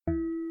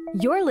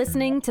You're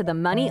listening to the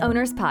Money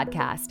Owners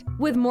Podcast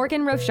with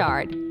Morgan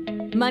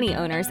Rochard. Money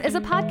Owners is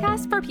a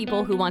podcast for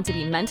people who want to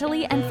be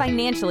mentally and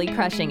financially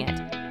crushing it.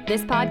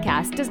 This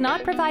podcast does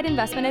not provide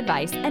investment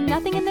advice, and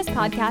nothing in this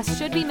podcast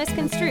should be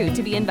misconstrued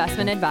to be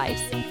investment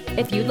advice.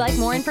 If you'd like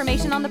more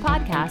information on the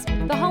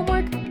podcast, the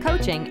homework,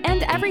 coaching,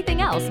 and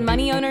everything else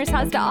Money Owners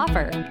has to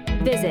offer,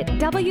 visit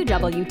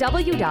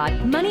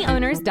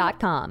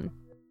www.moneyowners.com.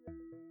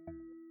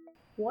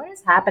 What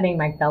is happening,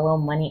 my fellow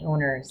money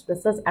owners?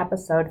 This is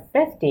episode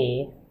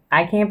 50.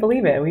 I can't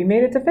believe it. We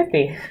made it to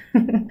 50.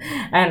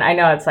 And I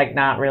know it's like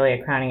not really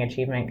a crowning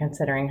achievement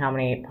considering how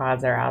many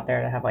pods are out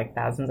there that have like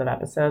thousands of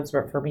episodes.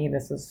 But for me,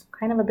 this is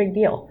kind of a big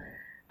deal.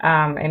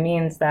 It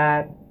means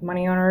that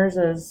money owners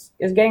is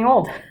getting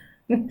old.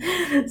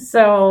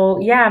 So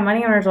yeah,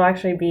 money owners will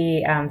actually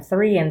be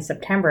 3 in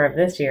September of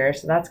this year.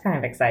 So that's kind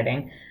of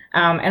exciting.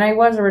 And I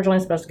was originally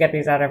supposed to get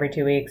these out every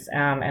 2 weeks.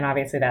 And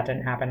obviously that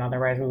didn't happen.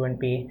 Otherwise we wouldn't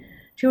be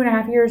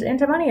 2.5 years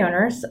into Money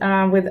Owners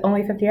with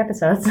only 50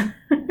 episodes.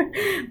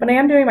 But I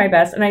am doing my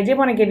best. And I did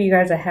want to give you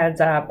guys a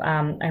heads up.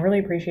 I really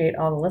appreciate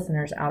all the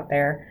listeners out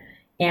there.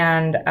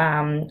 And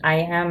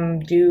I am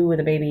due with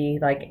a baby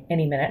like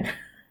any minute.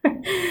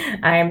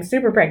 I am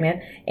super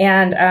pregnant.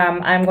 And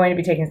I'm going to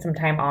be taking some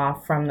time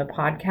off from the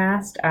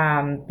podcast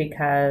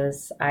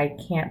because I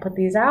can't put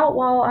these out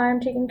while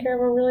I'm taking care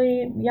of a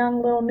really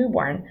young little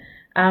newborn.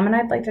 And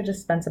I'd like to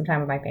just spend some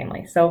time with my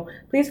family. So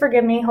please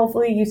forgive me.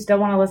 Hopefully you still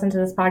want to listen to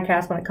this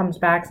podcast when it comes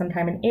back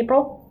sometime in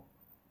April.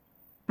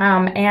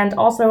 And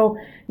also,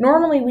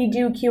 normally we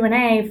do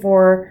Q&A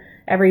for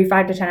every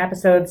 5 to 10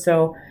 episodes.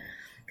 So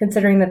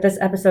considering that this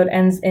episode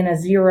ends in a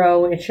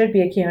 0, it should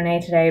be a Q&A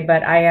today.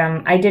 But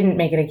I didn't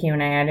make it a Q&A.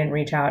 I didn't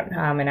reach out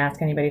and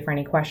ask anybody for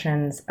any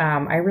questions.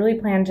 I really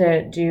plan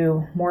to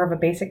do more of a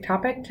basic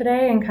topic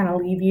today and kind of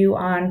leave you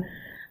on...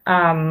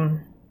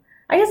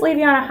 leave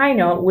you on a high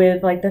note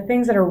with like the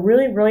things that are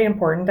really, really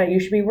important that you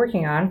should be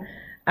working on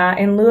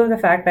in lieu of the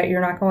fact that you're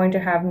not going to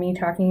have me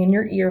talking in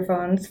your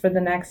earphones for the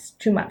next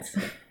 2 months.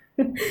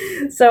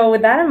 So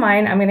with that in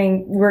mind,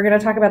 we're going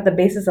to talk about the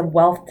basis of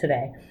wealth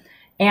today.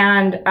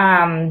 And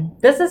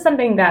this is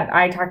something that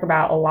I talk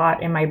about a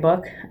lot in my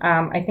book.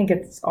 I think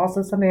it's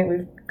also something that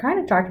we've kind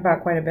of talked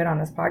about quite a bit on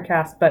this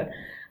podcast, but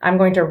I'm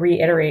going to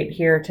reiterate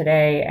here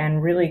today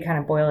and really kind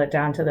of boil it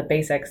down to the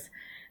basics,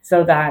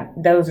 so that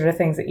those are the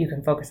things that you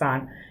can focus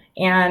on.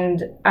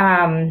 And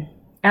I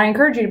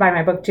encourage you to buy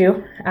my book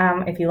too.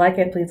 If you like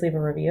it, please leave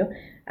a review.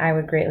 I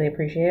would greatly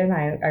appreciate it.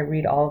 I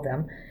read all of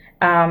them.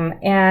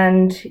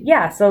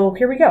 So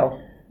here we go.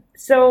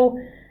 So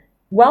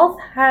wealth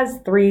has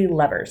 3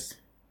 levers.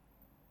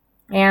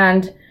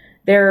 And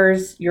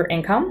there's your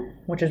income,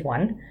 which is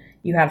 1.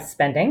 You have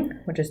spending,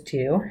 which is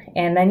 2.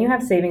 And then you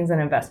have savings and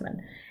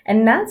investment.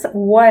 And that's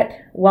what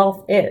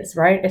wealth is,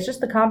 right? It's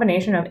just the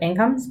combination of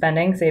income,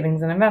 spending,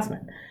 savings, and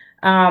investment.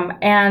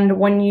 And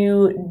when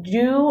you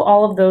do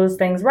all of those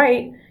things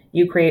right,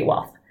 you create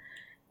wealth.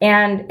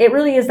 And it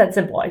really is that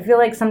simple. I feel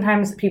like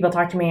sometimes people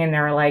talk to me and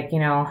they're like,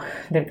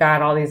 they've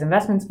got all these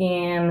investment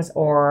schemes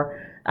or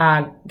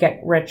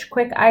get rich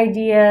quick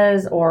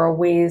ideas or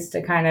ways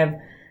to kind of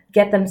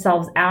get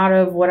themselves out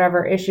of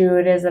whatever issue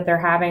it is that they're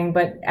having.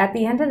 But at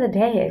the end of the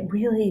day, it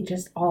really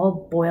just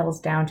all boils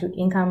down to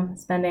income,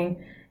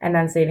 spending, and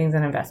then savings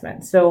and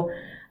investment. So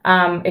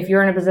if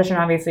you're in a position,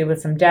 obviously,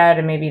 with some debt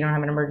and maybe you don't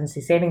have an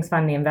emergency savings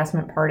fund, the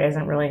investment part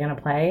isn't really going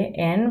to play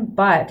in.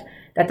 But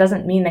that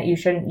doesn't mean that you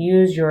shouldn't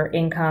use your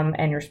income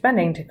and your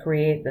spending to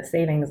create the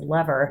savings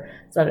lever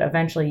so that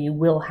eventually you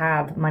will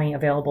have money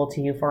available to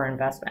you for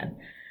investment.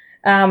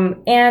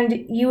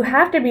 And you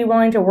have to be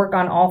willing to work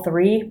on all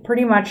 3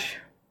 pretty much,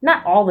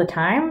 not all the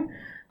time.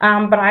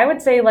 But I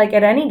would say like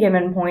at any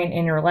given point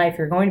in your life,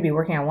 you're going to be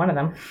working on one of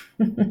them.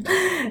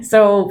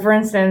 So for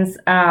instance,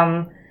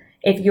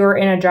 if you're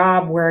in a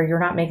job where you're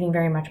not making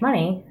very much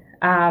money,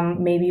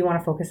 maybe you want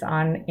to focus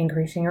on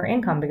increasing your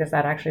income because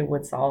that actually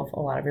would solve a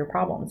lot of your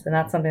problems. And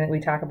that's something that we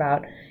talk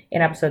about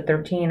in episode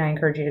 13. I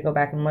encourage you to go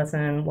back and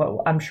listen. And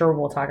what I'm sure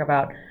we'll talk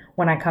about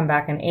when I come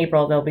back in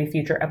April, there'll be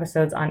future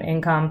episodes on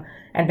income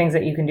and things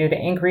that you can do to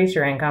increase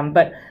your income.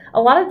 But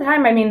a lot of the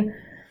time,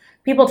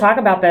 people talk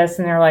about this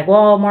and they're like,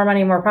 well, more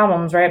money, more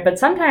problems, right? But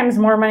sometimes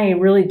more money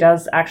really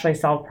does actually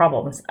solve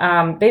problems.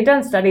 They've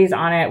done studies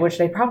on it, which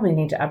they probably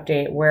need to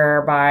update,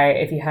 whereby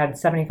if you had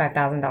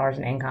 $75,000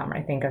 in income,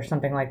 I think, or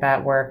something like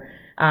that, where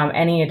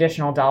any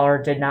additional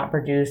dollar did not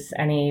produce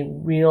any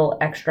real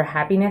extra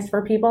happiness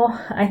for people.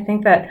 I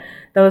think that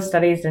those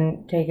studies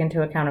didn't take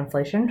into account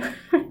inflation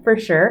for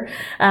sure.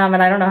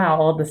 And I don't know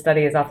how old the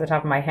study is off the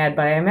top of my head,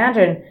 but I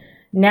imagine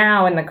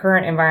now in the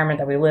current environment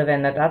that we live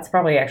in, that's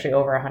probably actually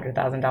over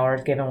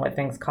 $100,000 given what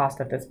things cost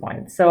at this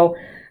point. So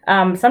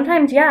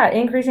sometimes,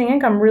 increasing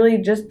income really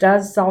just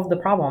does solve the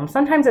problem.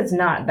 Sometimes it's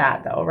not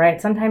that though, right?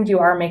 Sometimes you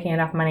are making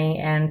enough money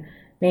and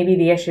maybe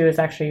the issue is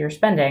actually your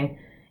spending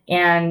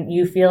and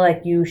you feel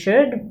like you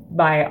should,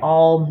 by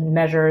all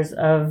measures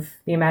of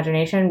the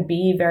imagination,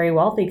 be very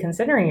wealthy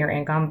considering your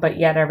income, but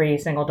yet every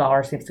single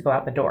dollar seems to go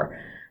out the door.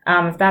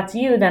 If that's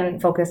you, then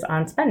focus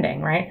on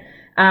spending, right?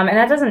 And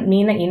that doesn't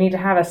mean that you need to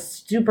have a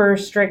super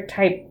strict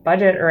type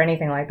budget or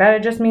anything like that.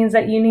 It just means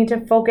that you need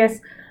to focus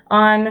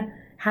on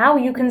how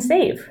you can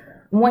save,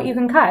 what you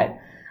can cut,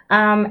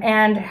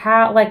 and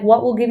how, like,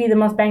 what will give you the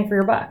most bang for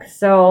your buck.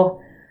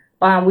 So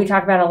we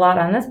talk about it a lot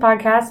on this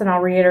podcast, and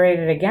I'll reiterate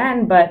it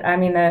again, but I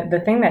mean,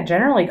 the thing that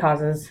generally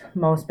causes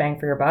most bang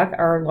for your buck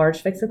are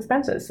large fixed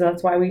expenses. So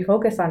that's why we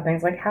focus on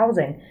things like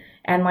housing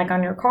and like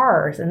on your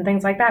cars and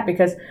things like that,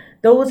 because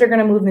those are going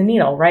to move the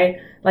needle, right?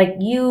 Like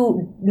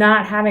you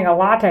not having a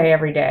latte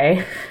every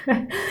day,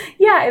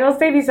 yeah, it'll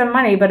save you some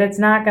money, but it's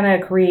not going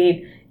to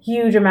create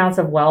huge amounts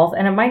of wealth,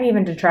 and it might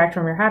even detract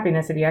from your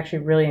happiness if you actually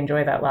really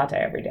enjoy that latte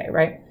every day,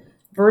 right?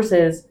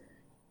 Versus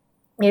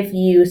if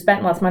you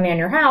spent less money on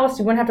your house,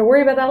 you wouldn't have to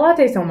worry about that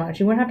latte so much.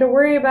 You wouldn't have to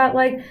worry about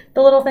like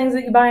the little things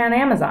that you buy on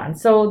Amazon.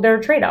 So there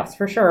are trade-offs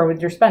for sure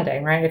with your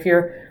spending, right? If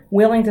you're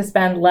willing to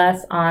spend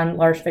less on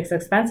large fixed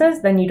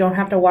expenses, then you don't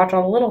have to watch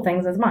all the little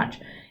things as much.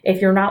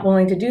 If you're not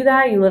willing to do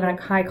that, you live in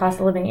a high cost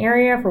of living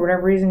area, for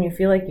whatever reason you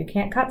feel like you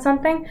can't cut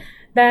something,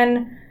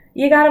 then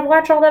you got to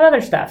watch all that other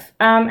stuff.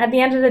 At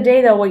the end of the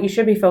day, though, what you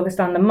should be focused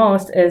on the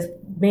most is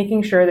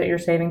making sure that you're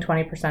saving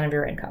 20% of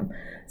your income.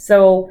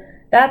 So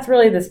that's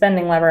really the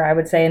spending lever, I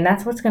would say, and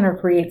that's what's going to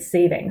create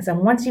savings. And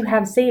once you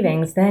have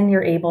savings, then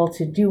you're able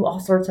to do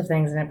all sorts of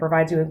things, and it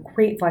provides you with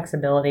great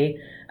flexibility.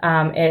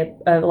 It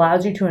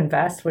allows you to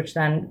invest, which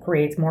then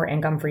creates more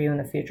income for you in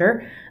the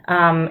future.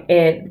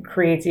 It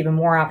creates even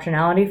more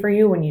optionality for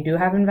you when you do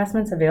have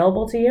investments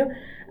available to you.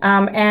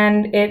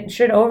 And it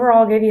should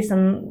overall give you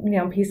some,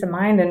 peace of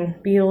mind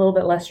and be a little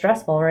bit less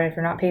stressful, right? If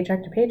you're not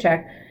paycheck to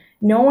paycheck,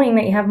 knowing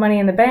that you have money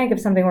in the bank if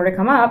something were to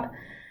come up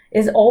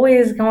is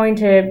always going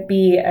to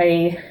be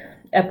a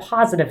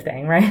positive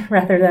thing, right?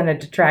 Rather than a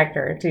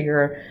detractor to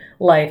your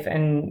life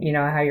and,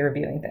 how you're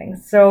viewing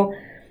things. So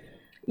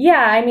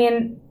yeah, I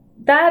mean,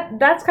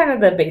 that's kind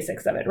of the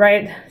basics of it,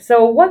 right?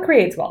 So what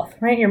creates wealth,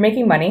 right? You're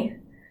making money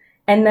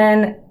and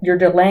then you're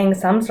delaying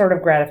some sort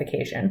of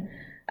gratification.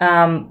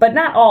 But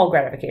not all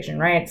gratification,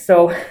 right?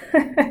 So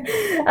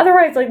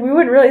otherwise, like, we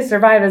wouldn't really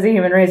survive as a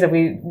human race if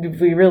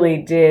we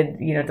really did,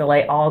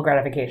 delay all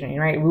gratification,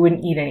 right? We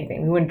wouldn't eat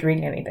anything. We wouldn't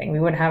drink anything.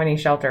 We wouldn't have any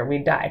shelter.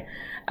 We'd die.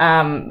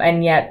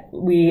 And yet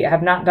we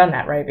have not done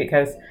that, right?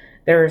 Because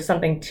there's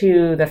something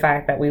to the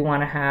fact that we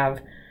want to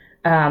have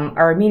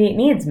our immediate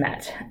needs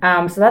met.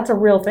 So that's a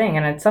real thing.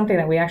 And it's something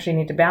that we actually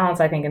need to balance,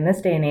 I think, in this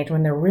day and age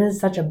when there is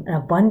such an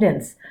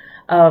abundance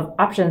of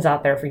options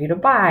out there for you to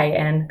buy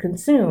and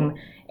consume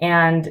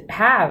and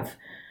have,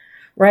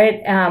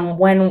 right?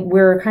 When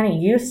we're kind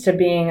of used to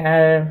being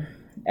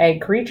a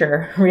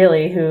creature,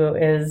 really,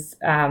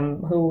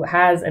 who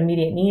has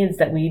immediate needs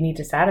that we need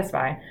to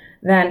satisfy,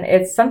 then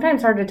it's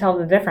sometimes hard to tell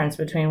the difference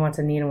between what's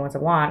a need and what's a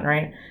want,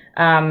 right?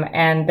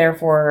 And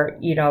therefore,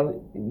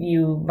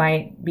 you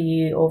might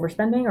be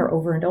overspending or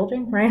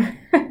overindulging, right?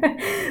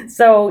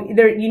 So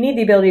you need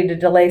the ability to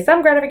delay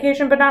some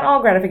gratification, but not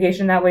all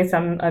gratification. That way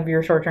some of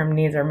your short-term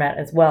needs are met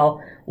as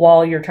well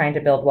while you're trying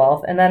to build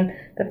wealth. And then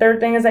the third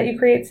thing is that you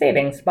create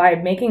savings. By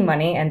making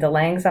money and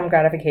delaying some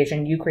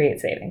gratification, you create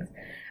savings,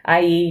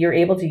 i.e. you're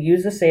able to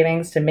use the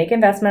savings to make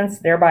investments,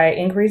 thereby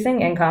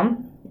increasing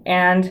income,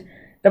 and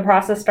the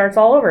process starts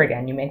all over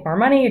again. You make more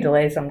money, you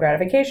delay some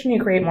gratification,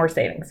 you create more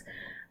savings.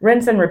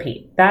 Rinse and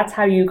repeat. That's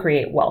how you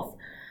create wealth.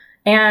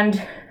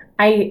 And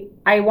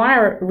I want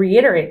to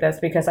reiterate this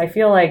because I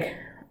feel like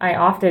I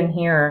often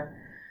hear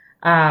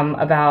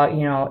about,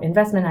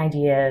 investment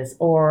ideas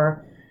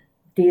or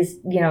these,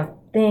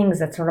 things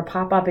that sort of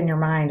pop up in your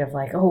mind of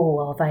like, oh,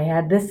 well, if I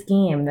had this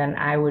scheme, then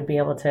I would be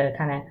able to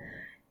kind of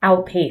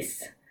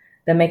outpace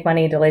the make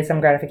money, delay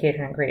some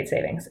gratification, and create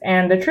savings.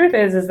 And the truth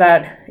is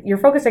that you're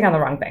focusing on the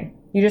wrong thing.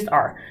 You just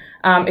are.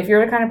 If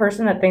you're the kind of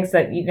person that thinks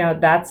that,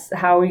 that's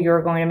how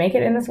you're going to make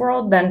it in this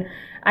world, then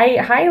I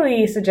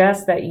highly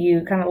suggest that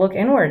you kind of look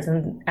inwards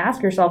and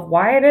ask yourself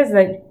why it is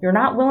that you're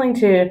not willing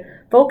to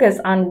focus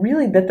on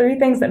really the three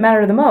things that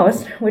matter the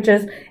most, which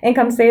is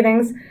income,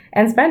 savings,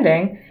 and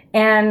spending.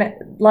 And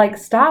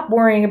stop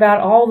worrying about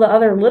all the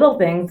other little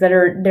things that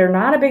they're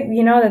not a big,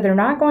 that they're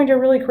not going to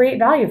really create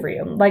value for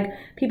you. Like,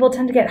 people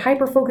tend to get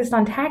hyper focused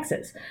on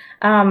taxes.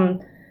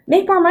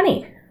 Make more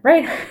money,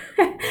 right?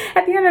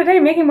 At the end of the day,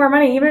 making more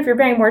money, even if you're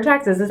paying more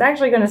taxes, is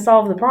actually going to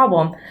solve the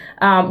problem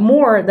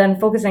more than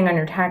focusing on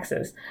your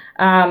taxes.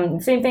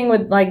 Same thing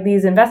with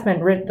these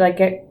investment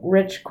get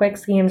rich quick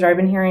schemes, or I've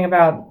been hearing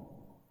about,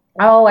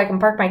 oh, I can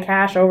park my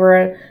cash over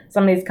at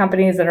some of these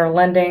companies that are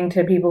lending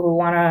to people who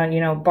want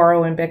to,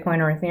 borrow in Bitcoin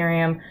or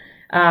Ethereum.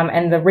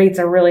 And the rates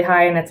are really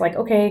high. And it's like,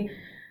 okay,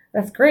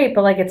 that's great.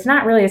 But it's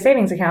not really a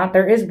savings account.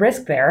 There is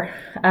risk there.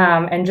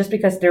 And just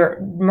because they're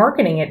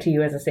marketing it to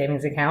you as a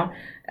savings account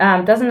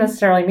doesn't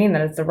necessarily mean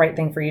that it's the right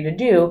thing for you to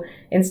do.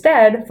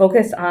 Instead,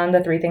 focus on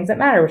the three things that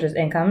matter, which is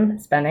income,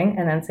 spending,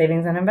 and then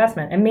savings and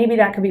investment. And maybe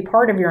that could be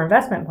part of your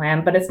investment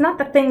plan, but it's not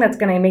the thing that's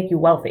going to make you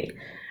wealthy,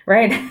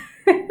 right?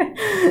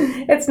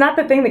 it's not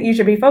the thing that you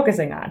should be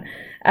focusing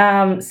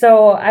on.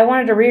 So I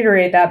wanted to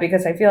reiterate that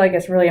because I feel like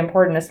it's really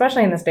important,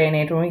 especially in this day and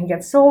age when we can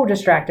get so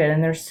distracted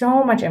and there's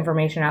so much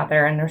information out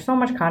there and there's so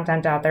much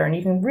content out there and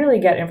you can really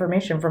get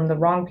information from the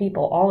wrong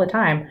people all the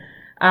time.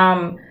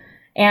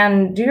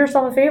 And do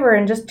yourself a favor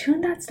and just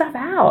tune that stuff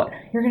out.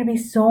 You're going to be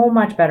so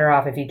much better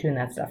off if you tune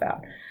that stuff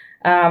out.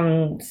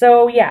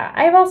 So yeah,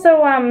 I've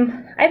also,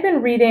 I've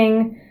been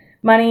reading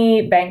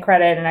Money, Bank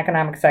Credit, and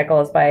Economic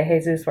Cycles by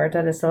Jesus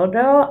Huerta de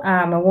Soto.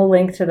 And we'll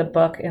link to the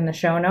book in the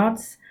show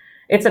notes.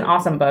 It's an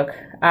awesome book.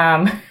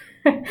 I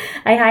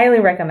highly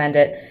recommend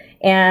it.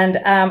 And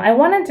I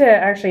wanted to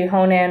actually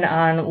hone in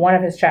on one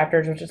of his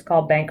chapters, which is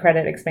called Bank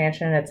Credit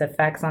Expansion and Its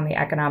Effects on the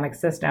Economic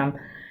System.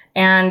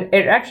 And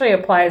it actually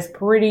applies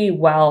pretty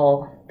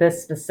well,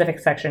 this specific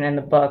section in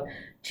the book,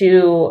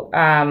 to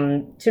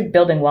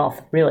building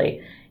wealth,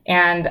 really.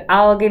 And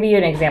I'll give you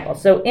an example.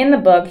 So in the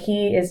book,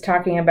 he is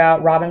talking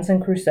about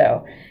Robinson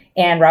Crusoe.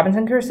 And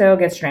Robinson Crusoe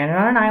gets stranded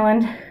on an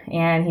island,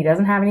 and he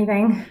doesn't have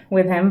anything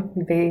with him.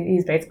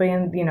 He's basically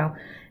in,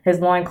 his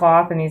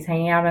loincloth, and he's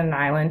hanging out on an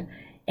island.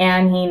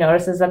 And he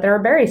notices that there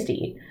are berries to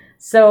eat.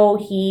 So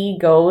he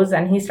goes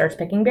and he starts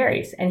picking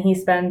berries. And he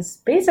spends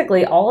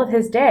basically all of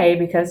his day,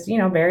 because,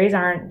 berries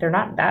they're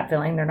not that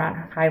filling. They're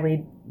not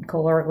highly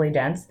calorically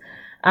dense.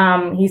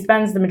 He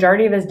spends the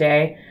majority of his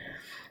day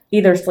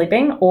either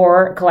sleeping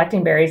or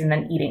collecting berries and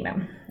then eating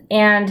them.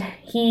 And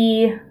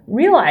he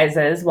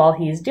realizes while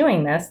he's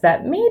doing this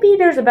that maybe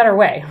there's a better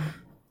way.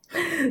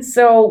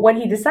 So what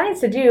he decides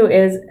to do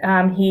is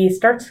he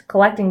starts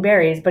collecting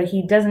berries, but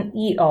he doesn't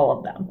eat all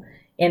of them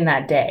in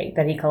that day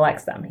that he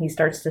collects them. He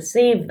starts to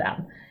save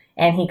them,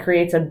 and he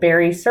creates a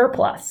berry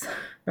surplus,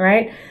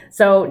 right?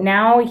 So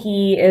now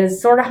he is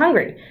sort of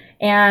hungry.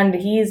 And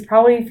he's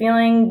probably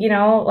feeling,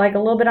 like a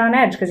little bit on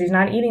edge because he's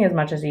not eating as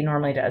much as he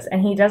normally does.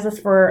 And he does this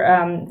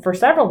for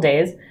several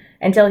days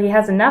until he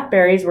has enough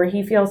berries where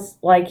he feels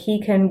like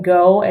he can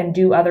go and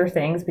do other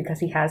things because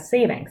he has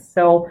savings.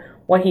 So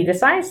what he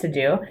decides to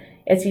do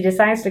is he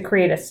decides to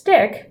create a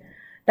stick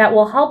that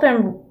will help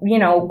him,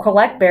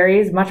 collect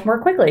berries much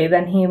more quickly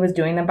than he was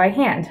doing them by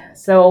hand.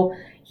 So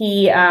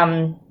he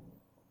then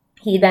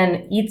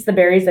eats the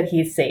berries that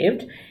he's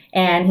saved,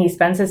 and he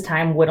spends his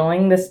time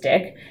whittling the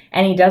stick,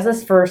 and he does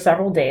this for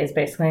several days,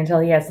 basically, until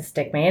he has the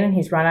stick made and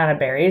he's run out of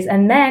berries.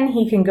 And then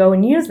he can go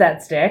and use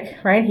that stick,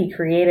 right? He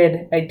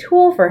created a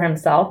tool for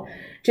himself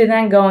to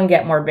then go and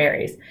get more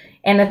berries.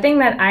 And the thing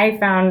that I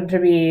found to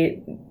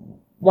be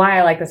why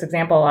I like this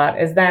example a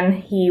lot is then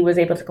he was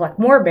able to collect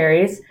more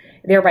berries,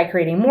 thereby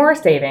creating more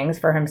savings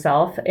for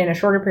himself in a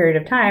shorter period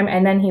of time.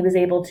 And then he was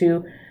able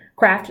to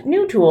craft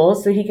new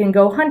tools so he can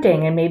go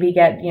hunting and maybe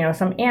get,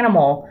 some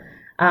animal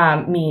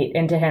meat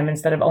into him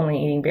instead of only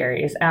eating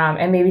berries,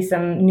 and maybe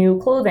some new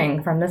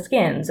clothing from the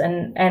skins,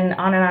 and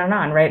on and on and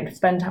on, right?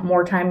 Spend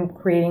more time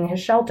creating his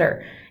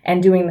shelter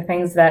and doing the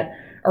things that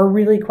are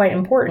really quite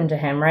important to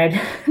him, right?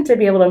 To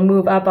be able to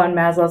move up on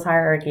Maslow's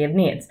hierarchy of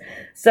needs.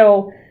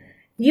 So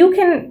you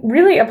can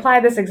really apply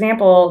this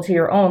example to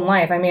your own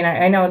life. I mean,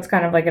 I know it's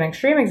kind of like an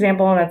extreme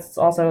example, and it's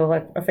also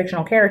like a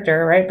fictional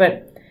character, right?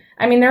 But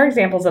I mean, there are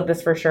examples of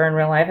this for sure in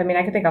real life. I mean,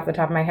 I can think off the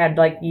top of my head,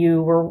 like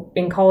you were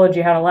in college,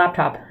 you had a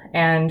laptop,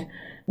 and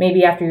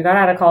maybe after you got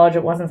out of college,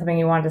 it wasn't something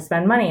you wanted to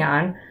spend money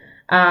on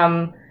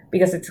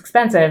because it's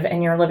expensive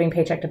and you're living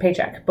paycheck to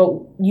paycheck. But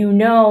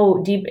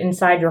deep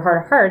inside your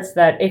heart of hearts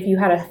that if you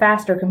had a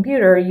faster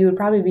computer, you would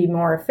probably be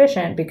more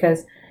efficient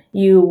because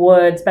you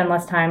would spend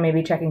less time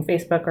maybe checking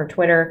Facebook or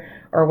Twitter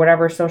or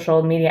whatever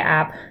social media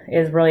app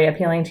is really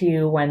appealing to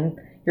you when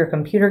your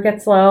computer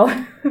gets slow,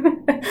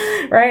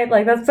 right?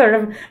 Like that's sort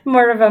of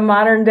more of a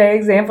modern day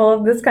example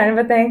of this kind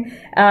of a thing.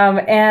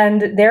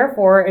 And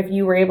therefore, if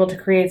you were able to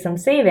create some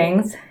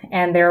savings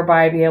and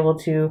thereby be able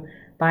to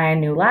buy a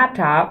new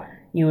laptop,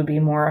 you would be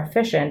more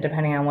efficient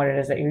depending on what it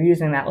is that you're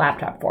using that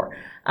laptop for.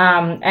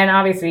 And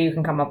obviously you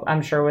can come up,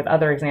 I'm sure, with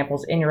other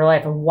examples in your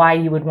life of why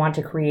you would want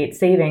to create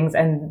savings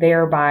and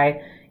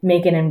thereby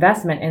make an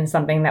investment in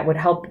something that would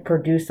help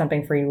produce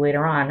something for you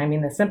later on. I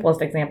mean, the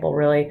simplest example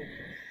really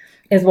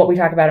is what we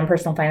talk about in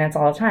personal finance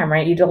all the time,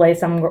 right? You delay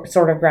some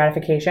sort of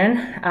gratification,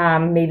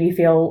 maybe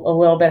feel a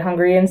little bit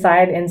hungry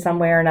inside in some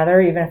way or another,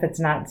 even if it's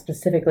not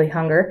specifically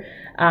hunger,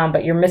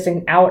 but you're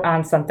missing out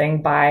on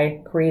something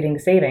by creating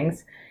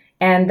savings.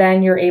 And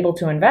then you're able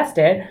to invest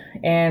it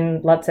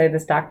in, let's say, the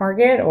stock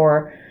market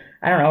or,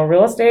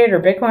 real estate or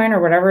Bitcoin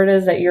or whatever it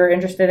is that you're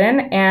interested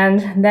in.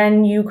 And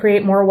then you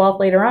create more wealth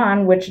later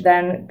on, which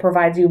then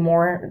provides you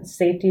more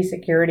safety,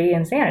 security,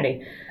 and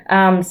sanity.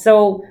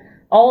 So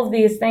all of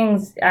these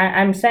things,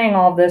 I'm saying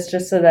all of this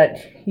just so that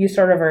you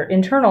sort of are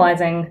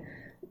internalizing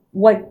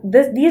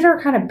these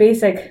are kind of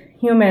basic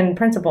human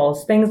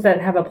principles, things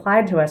that have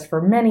applied to us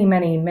for many,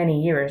 many,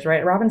 many years,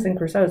 right? Robinson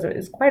Crusoe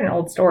is quite an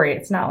old story.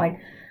 It's not like,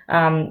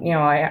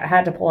 I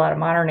had to pull out a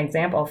modern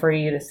example for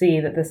you to see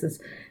that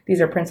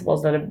these are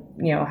principles that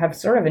have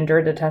sort of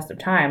endured the test of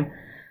time.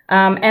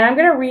 And I'm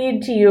going to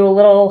read to you a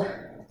little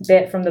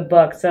bit from the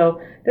book. So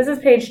this is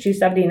page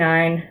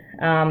 279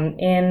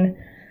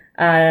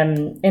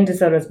 in De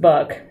Soto's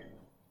book.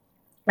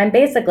 And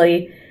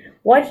basically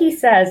what he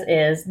says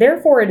is,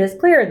 therefore it is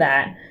clear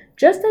that,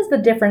 just as the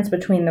difference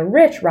between the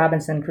rich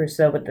Robinson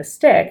Crusoe with the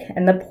stick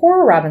and the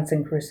poor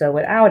Robinson Crusoe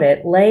without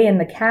it lay in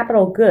the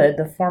capital good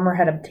the former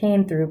had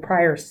obtained through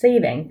prior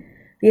saving,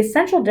 the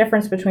essential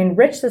difference between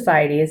rich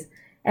societies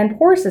and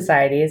poor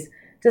societies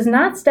does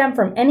not stem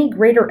from any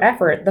greater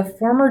effort the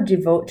former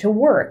devote to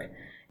work,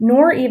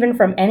 nor even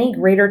from any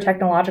greater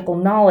technological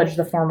knowledge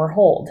the former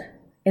hold.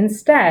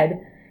 Instead,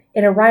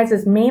 it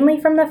arises mainly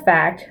from the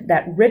fact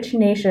that rich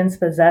nations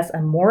possess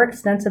a more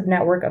extensive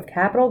network of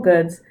capital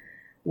goods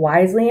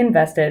wisely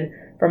invested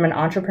from an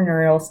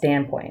entrepreneurial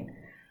standpoint.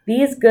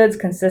 These goods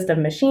consist of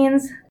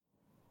machines,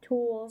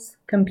 tools,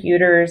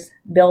 computers,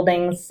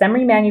 buildings,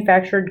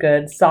 semi-manufactured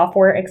goods,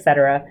 software,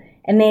 etc.,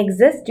 and they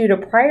exist due to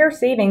prior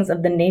savings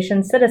of the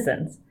nation's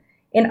citizens.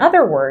 In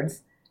other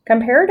words,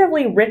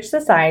 comparatively rich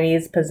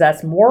societies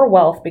possess more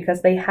wealth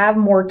because they have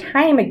more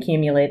time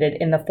accumulated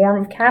in the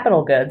form of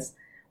capital goods,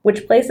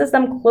 which places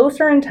them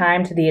closer in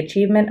time to the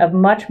achievement of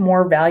much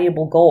more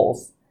valuable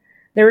goals.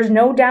 There is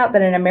no doubt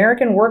that an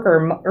American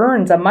worker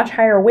earns a much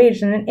higher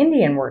wage than an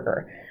Indian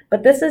worker,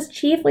 but this is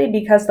chiefly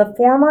because the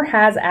former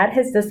has at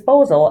his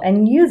disposal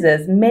and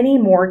uses many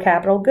more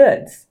capital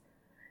goods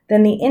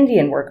than the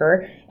Indian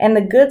worker, and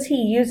the goods he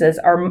uses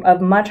are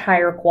of much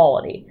higher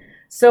quality.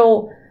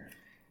 So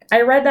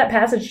I read that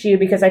passage to you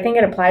because I think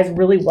it applies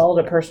really well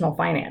to personal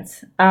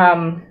finance.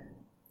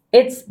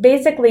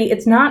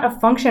 It's not a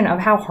function of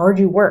how hard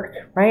you work,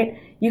 right?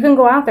 You can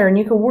go out there and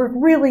you can work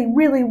really,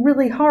 really,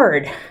 really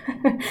hard.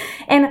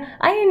 And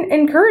I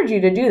encourage you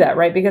to do that,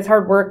 right? Because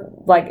hard work,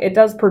 it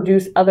does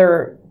produce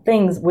other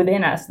things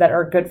within us that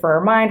are good for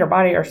our mind, our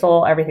body, our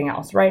soul, everything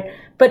else, right?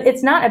 But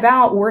it's not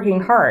about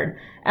working hard.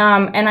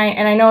 And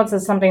I know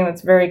it's something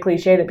that's very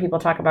cliche that people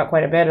talk about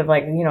quite a bit of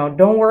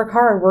don't work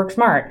hard, work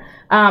smart.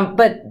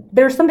 But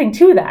there's something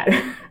to that,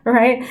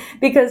 right?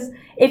 Because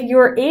if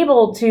you're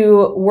able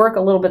to work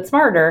a little bit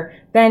smarter,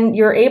 then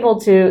you're able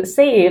to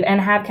save and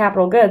have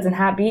capital goods and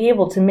be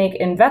able to make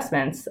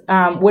investments,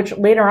 which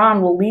later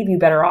on will leave you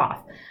better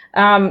off.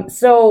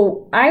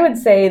 So I would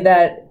say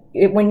that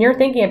when you're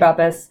thinking about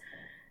this,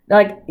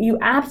 you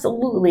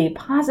absolutely,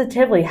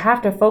 positively have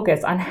to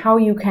focus on how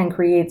you can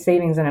create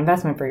savings and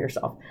investment for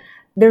yourself.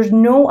 There's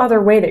no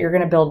other way that you're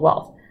going to build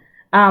wealth.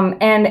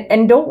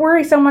 And don't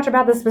worry so much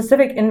about the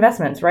specific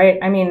investments, right?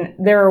 I mean,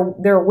 there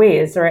are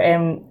ways, right?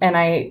 And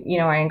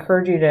I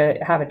encourage you to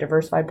have a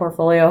diversified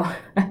portfolio.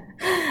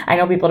 I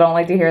know people don't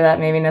like to hear that,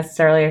 maybe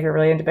necessarily if you're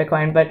really into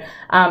Bitcoin, but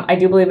I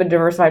do believe a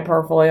diversified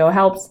portfolio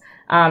helps.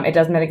 It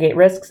does mitigate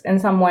risks in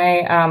some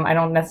way. I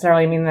don't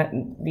necessarily mean that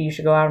you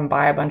should go out and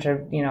buy a bunch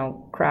of,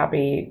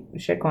 crappy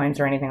shitcoins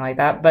or anything like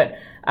that. But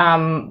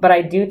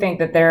I do think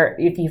that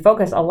if you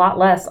focus a lot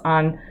less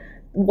on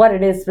what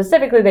it is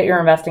specifically that you're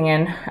investing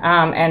in,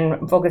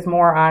 and focus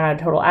more on a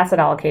total asset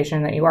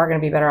allocation, that you are going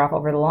to be better off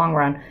over the long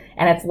run.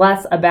 And it's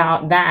less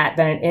about that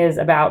than it is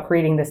about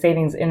creating the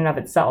savings in and of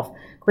itself.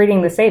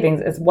 Creating the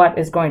savings is what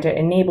is going to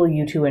enable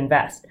you to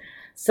invest.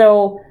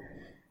 So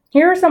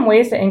here are some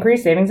ways to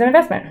increase savings and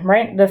investment,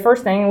 right? The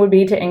first thing would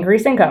be to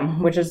increase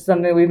income, which is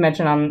something we've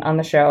mentioned on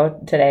the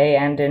show today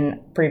and in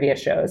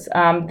previous shows.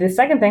 The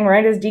second thing,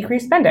 right, is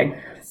decrease spending.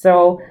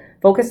 So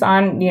focus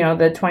on,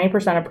 the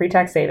 20% of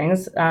pre-tax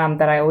savings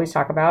that I always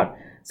talk about.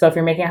 So if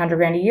you're making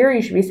 $100,000 a year,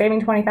 you should be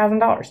saving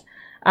 $20,000.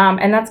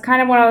 And that's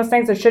kind of one of those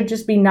things that should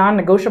just be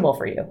non-negotiable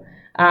for you.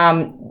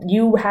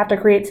 You have to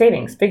create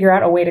savings, figure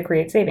out a way to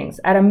create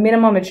savings. At a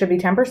minimum, it should be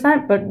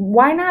 10%, but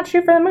why not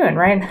shoot for the moon,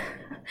 right?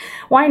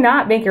 Why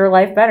not make your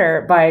life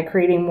better by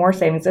creating more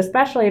savings,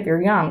 especially if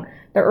you're young?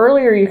 The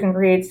earlier you can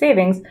create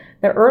savings,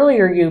 the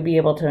earlier you'll be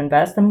able to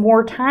invest, the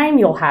more time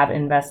you'll have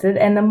invested,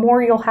 and the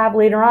more you'll have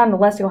later on, the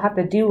less you'll have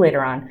to do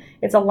later on.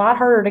 It's a lot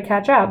harder to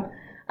catch up.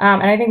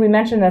 And I think we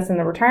mentioned this in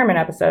the retirement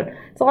episode.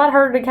 It's a lot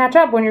harder to catch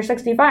up when you're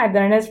 65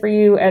 than it is for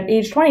you at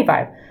age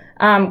 25.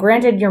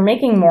 Granted, you're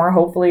making more,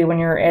 hopefully, when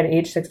you're at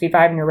age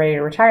 65 and you're ready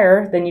to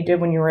retire than you did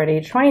when you were at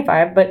age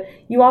 25, but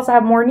you also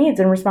have more needs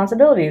and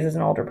responsibilities as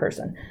an older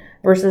person.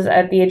 Versus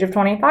at the age of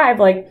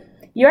 25,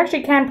 you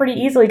actually can pretty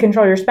easily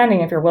control your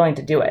spending if you're willing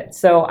to do it.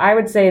 So I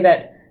would say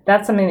that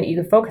that's something that you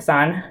could focus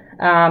on.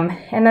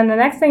 And then the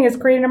next thing is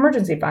create an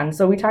emergency fund.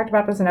 So we talked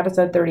about this in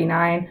episode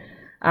 39.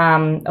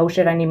 Oh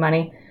shit, I need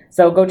money.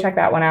 So go check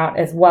that one out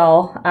as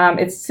well.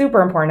 It's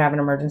super important to have an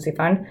emergency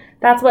fund.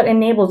 That's what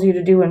enables you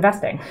to do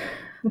investing.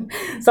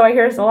 So I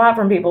hear this a lot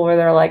from people where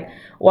they're like,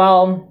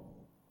 well,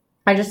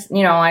 I just,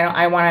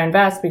 I want to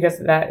invest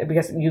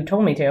because you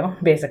told me to,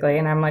 basically.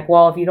 And I'm like,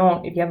 well, if you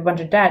have a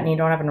bunch of debt and you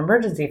don't have an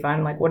emergency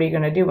fund, what are you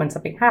going to do when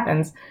something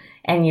happens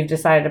and you've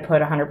decided to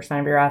put 100%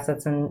 of your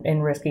assets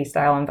in risky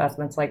style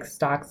investments like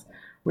stocks,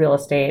 real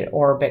estate,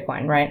 or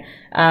Bitcoin, right?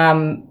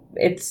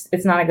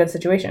 It's not a good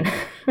situation.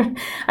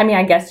 I mean,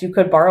 I guess you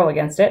could borrow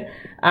against it.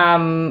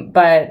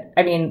 But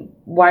I mean,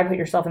 why put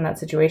yourself in that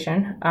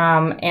situation?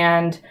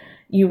 And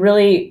you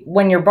really,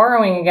 when you're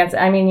borrowing against,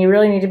 you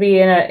really need to be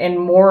in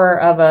more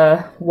of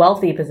a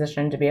wealthy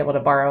position to be able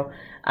to borrow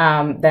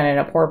than in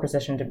a poor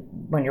position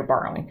when you're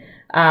borrowing.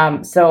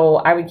 So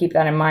I would keep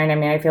that in mind.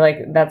 I feel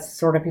like that's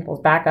sort of people's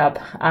backup,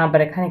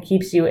 but it kind of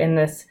keeps you in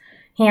this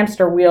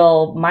hamster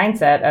wheel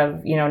mindset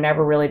of,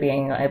 never really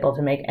being able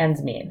to make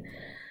ends meet.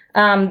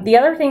 The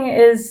other thing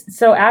is,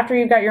 so after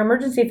you've got your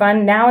emergency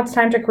fund, now it's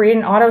time to create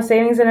an auto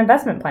savings and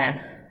investment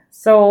plan.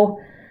 So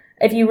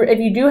if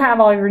you do have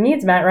all your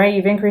needs met, right,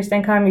 you've increased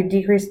income, you've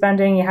decreased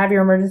spending, you have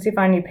your emergency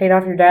fund, you've paid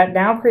off your debt,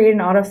 now create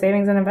an auto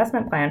savings and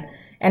investment plan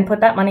and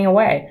put that money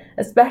away,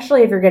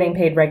 especially if you're getting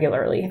paid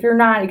regularly. If you're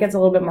not, it gets a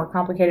little bit more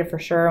complicated for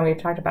sure. And we've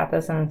talked about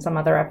this in some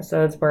other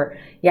episodes where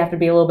you have to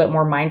be a little bit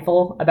more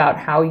mindful about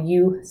how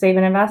you save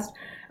and invest.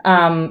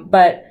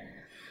 But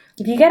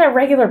if you get a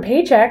regular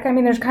paycheck,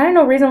 there's kind of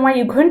no reason why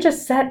you couldn't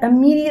just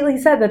immediately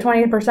set the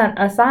 20%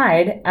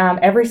 aside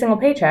every single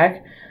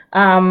paycheck,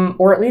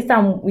 or at least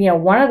on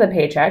one of the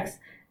paychecks,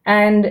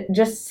 and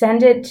just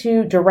send it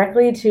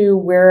directly to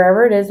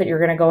wherever it is that you're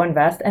going to go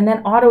invest, and then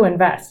auto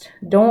invest.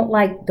 Don't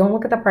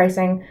look at the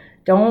pricing.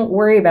 Don't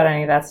worry about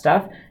any of that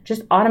stuff.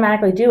 Just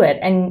automatically do it,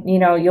 and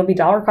you'll be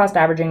dollar cost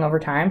averaging over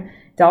time.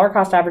 Dollar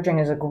cost averaging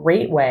is a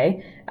great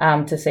way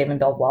to save and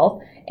build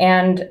wealth,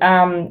 and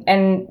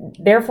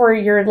therefore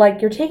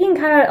you're taking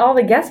kind of all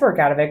the guesswork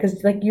out of it,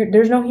 because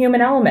there's no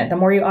human element. The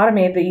more you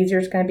automate, the easier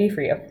it's going to be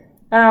for you.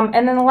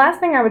 And then the last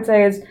thing I would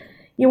say is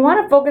you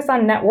want to focus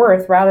on net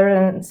worth rather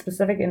than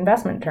specific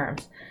investment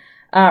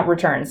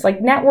returns.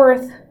 Like net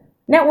worth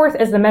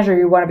is the measure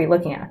you want to be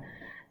looking at.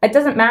 It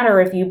doesn't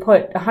matter if you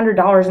put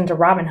 $100 into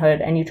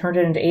Robinhood and you turned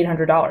it into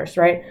 $800,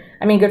 right?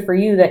 Good for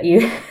you that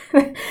you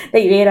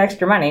that you made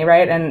extra money,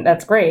 right? And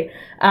that's great.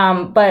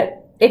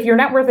 But if your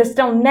net worth is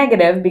still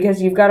negative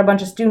because you've got a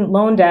bunch of student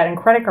loan debt and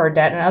credit card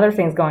debt and other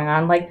things going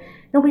on,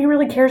 nobody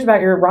really cares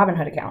about your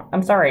Robinhood account.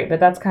 I'm sorry, but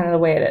that's kind of the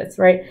way it is,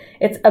 right?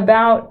 It's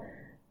about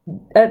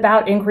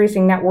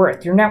increasing net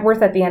worth. Your net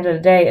worth at the end of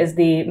the day is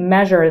the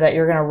measure that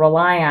you're going to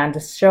rely on to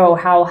show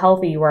how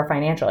healthy you are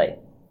financially.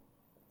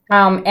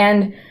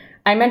 And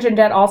I mentioned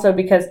debt also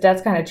because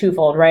debt's kind of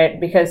twofold, right?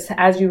 Because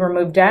as you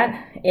remove debt,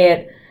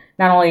 it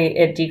not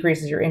only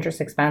decreases your interest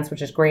expense,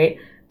 which is great,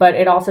 but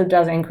it also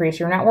does increase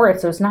your net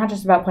worth. So it's not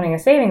just about putting a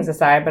savings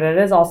aside, but it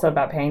is also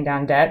about paying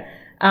down debt.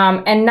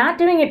 And not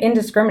doing it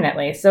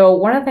indiscriminately. So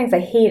one of the things I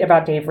hate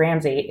about Dave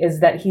Ramsey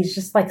is that he's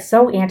just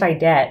so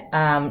anti-debt,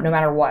 no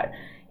matter what.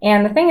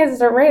 And the thing is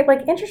that, right,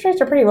 interest rates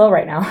are pretty low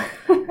right now.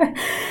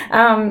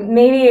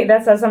 Maybe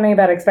that says something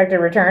about expected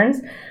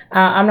returns.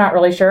 I'm not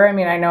really sure.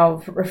 I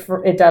know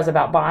it does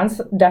about bonds,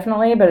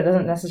 definitely, but it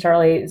doesn't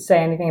necessarily say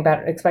anything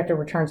about expected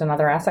returns in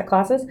other asset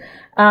classes.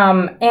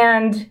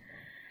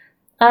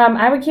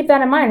 I would keep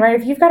that in mind, right?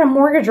 If you've got a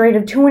mortgage rate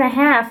of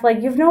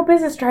 2.5, you've no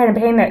business trying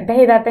to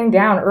pay that thing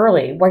down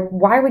early.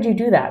 Why would you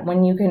do that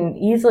when you can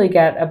easily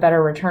get a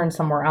better return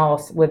somewhere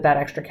else with that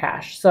extra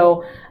cash?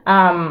 So,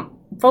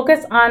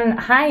 focus on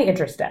high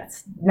interest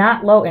debts,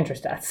 not low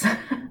interest debts.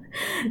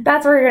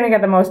 That's where you're going to get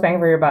the most bang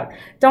for your buck.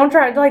 Don't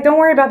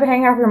worry about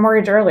paying off your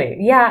mortgage early.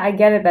 Yeah, I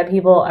get it that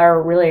people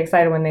are really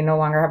excited when they no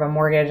longer have a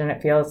mortgage and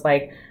it feels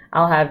like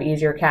I'll have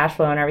easier cash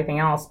flow and everything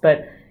else.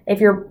 But if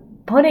you're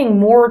putting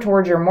more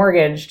towards your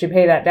mortgage to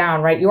pay that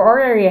down, right, you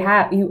already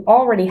have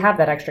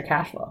that extra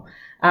cash flow.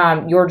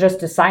 You're just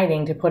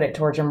deciding to put it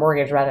towards your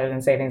mortgage rather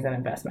than savings and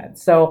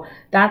investments. So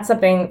that's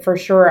something for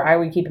sure I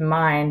would keep in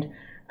mind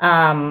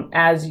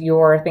as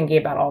you're thinking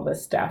about all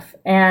this stuff.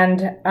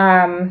 And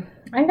I'm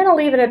going to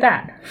leave it at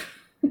that.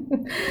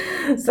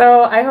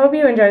 So I hope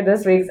you enjoyed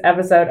this week's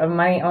episode of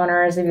Money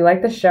Owners. If you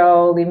like the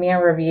show, leave me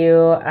a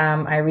review.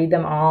 I read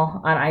them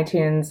all on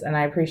iTunes, and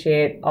I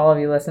appreciate all of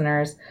you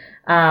listeners.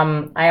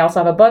 I also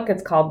have a book.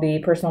 It's called The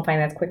Personal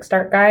Finance Quick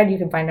Start Guide. You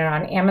can find it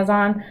on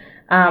Amazon.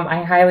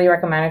 I highly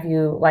recommend, if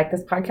you like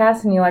this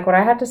podcast and you like what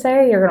I have to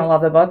say, you're going to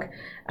love the book.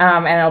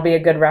 And it'll be a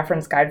good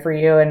reference guide for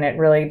you. And it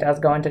really does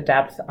go into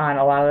depth on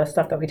a lot of the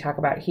stuff that we talk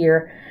about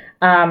here.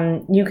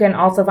 You can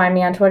also find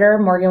me on Twitter,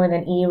 Morgan with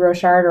an E,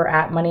 Rochard, or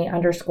at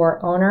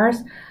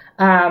money_owners.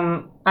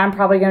 I'm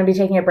probably going to be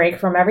taking a break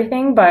from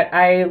everything, but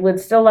I would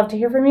still love to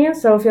hear from you.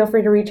 So feel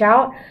free to reach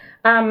out.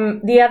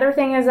 The other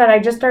thing is that I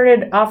just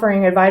started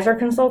offering advisor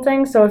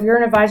consulting. So if you're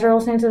an advisor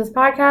listening to this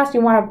podcast,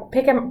 you want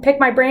to pick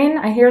my brain.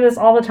 I hear this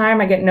all the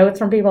time. I get notes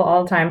from people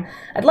all the time.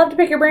 I'd love to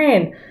pick your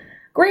brain.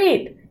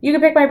 Great. You can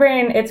pick my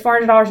brain. It's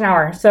 $400 an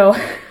hour. So go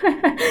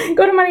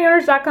to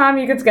moneyowners.com.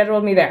 You can schedule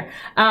with me there.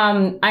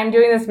 I'm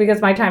doing this because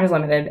my time is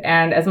limited.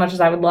 And as much as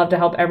I would love to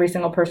help every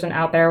single person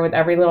out there with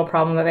every little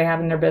problem that they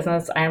have in their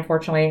business,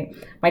 unfortunately,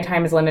 my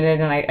time is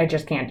limited and I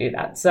just can't do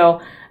that.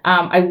 So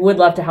I would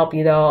love to help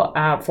you, though,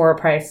 for a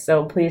price.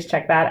 So please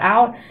check that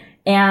out.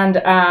 And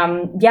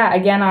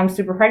again, I'm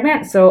super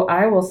pregnant. So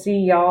I will see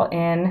y'all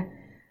in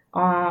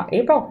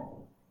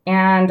April.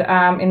 And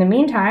in the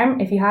meantime,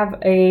 if you have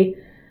a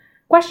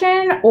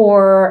question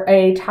or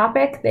a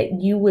topic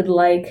that you would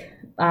like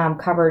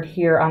covered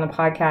here on the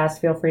podcast,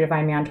 feel free to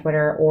find me on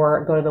Twitter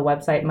or go to the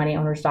website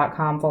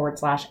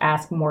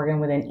moneyowners.com/ask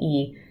Morgan with an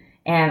E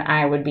and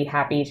I would be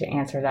happy to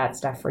answer that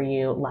stuff for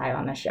you live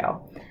on the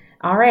show.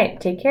 All right,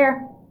 take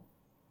care.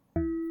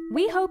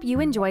 We hope you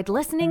enjoyed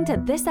listening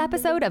to this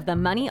episode of the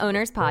Money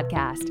Owners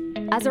Podcast.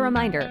 As a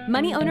reminder,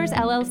 Money Owners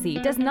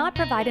LLC does not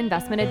provide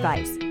investment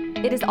advice.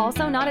 It is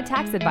also not a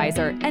tax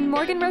advisor, and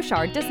Morgan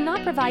Rochard does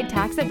not provide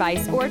tax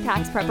advice or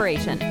tax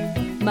preparation.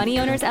 Money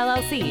Owners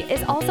LLC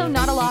is also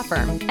not a law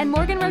firm, and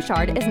Morgan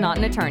Rochard is not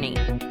an attorney.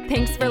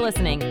 Thanks for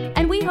listening,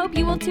 and we hope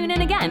you will tune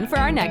in again for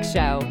our next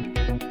show.